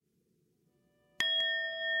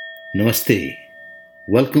Namaste.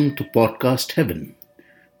 Welcome to Podcast Heaven,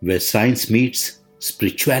 where science meets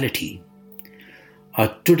spirituality.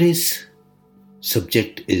 Our today's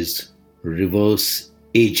subject is reverse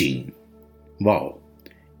aging. Wow,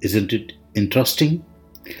 isn't it interesting?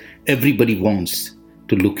 Everybody wants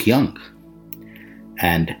to look young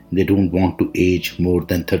and they don't want to age more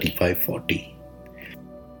than 35-40.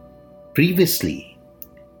 Previously,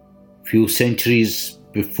 few centuries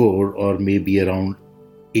before, or maybe around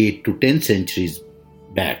 8 to 10 centuries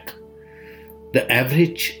back, the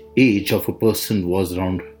average age of a person was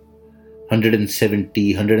around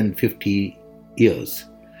 170, 150 years,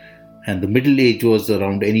 and the middle age was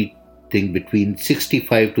around anything between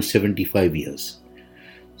 65 to 75 years.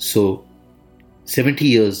 So 70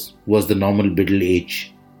 years was the normal middle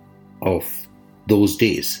age of those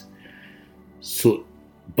days.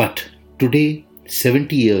 But today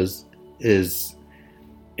 70 years is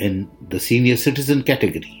in the senior citizen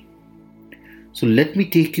category. So let me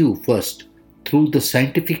take you first through the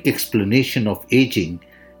scientific explanation of aging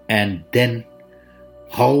and then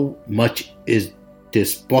how much it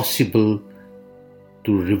is possible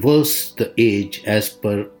to reverse the age as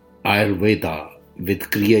per Ayurveda with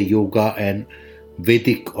Kriya Yoga and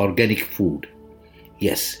Vedic organic food.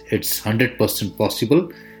 Yes, it's 100%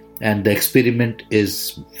 possible and the experiment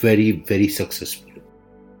is very, very successful.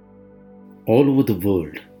 All over the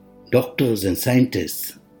world, doctors and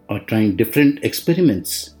scientists are trying different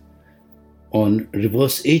experiments on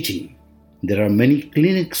reverse aging. There are many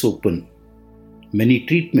clinics open, many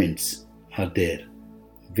treatments are there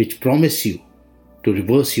which promise you to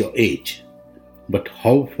reverse your age. But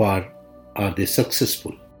how far are they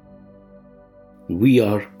successful? We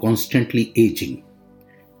are constantly aging.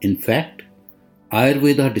 In fact,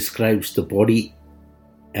 Ayurveda describes the body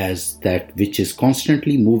as that which is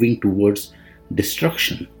constantly moving towards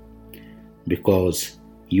destruction because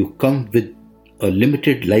you come with a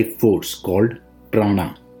limited life force called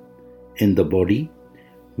prana in the body,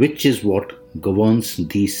 which is what governs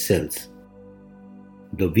these cells.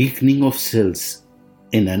 The weakening of cells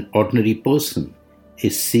in an ordinary person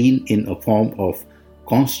is seen in a form of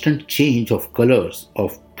constant change of colors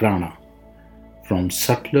of prana from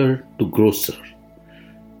subtler to grosser.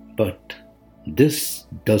 But this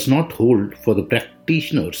does not hold for the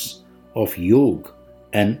practitioners of yoga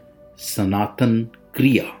and Sanatan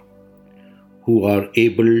Kriya, who are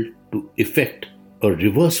able to effect a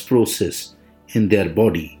reverse process in their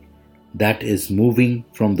body that is moving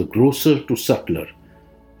from the grosser to subtler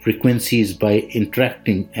frequencies by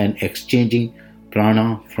interacting and exchanging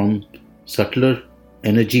prana from subtler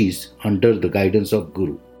energies under the guidance of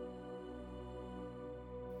Guru.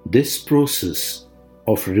 This process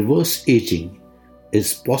of reverse aging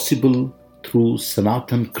is possible through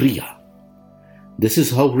Sanatan Kriya. This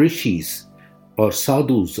is how rishis or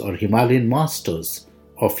sadhus or Himalayan masters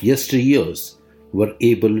of yesteryears were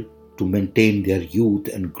able to maintain their youth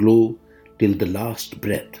and glow till the last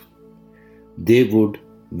breath. They would,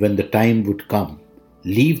 when the time would come,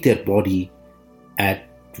 leave their body at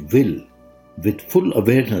will with full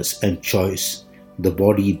awareness and choice the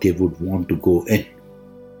body they would want to go in.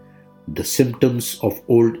 The symptoms of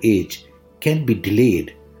old age can be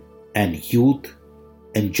delayed and youth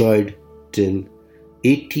enjoyed till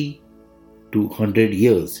 80 to 100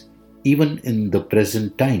 years, even in the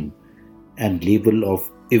present time and level of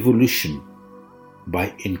evolution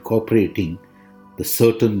by incorporating the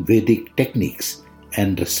certain Vedic techniques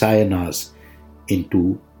and rasayanas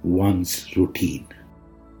into one's routine.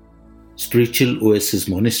 Spiritual Oasis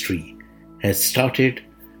Monastery has started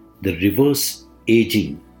the reverse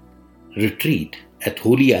aging retreat at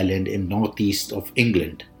Holy Island in northeast of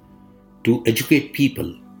England to educate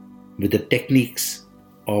people with the techniques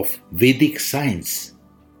of Vedic science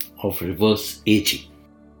of reverse aging.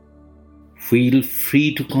 Feel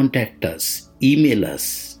free to contact us, email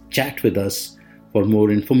us, chat with us for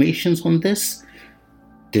more information on this.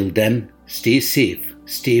 Till then, stay safe,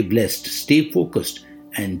 stay blessed, stay focused,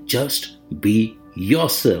 and just be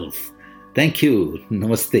yourself. Thank you.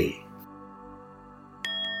 Namaste.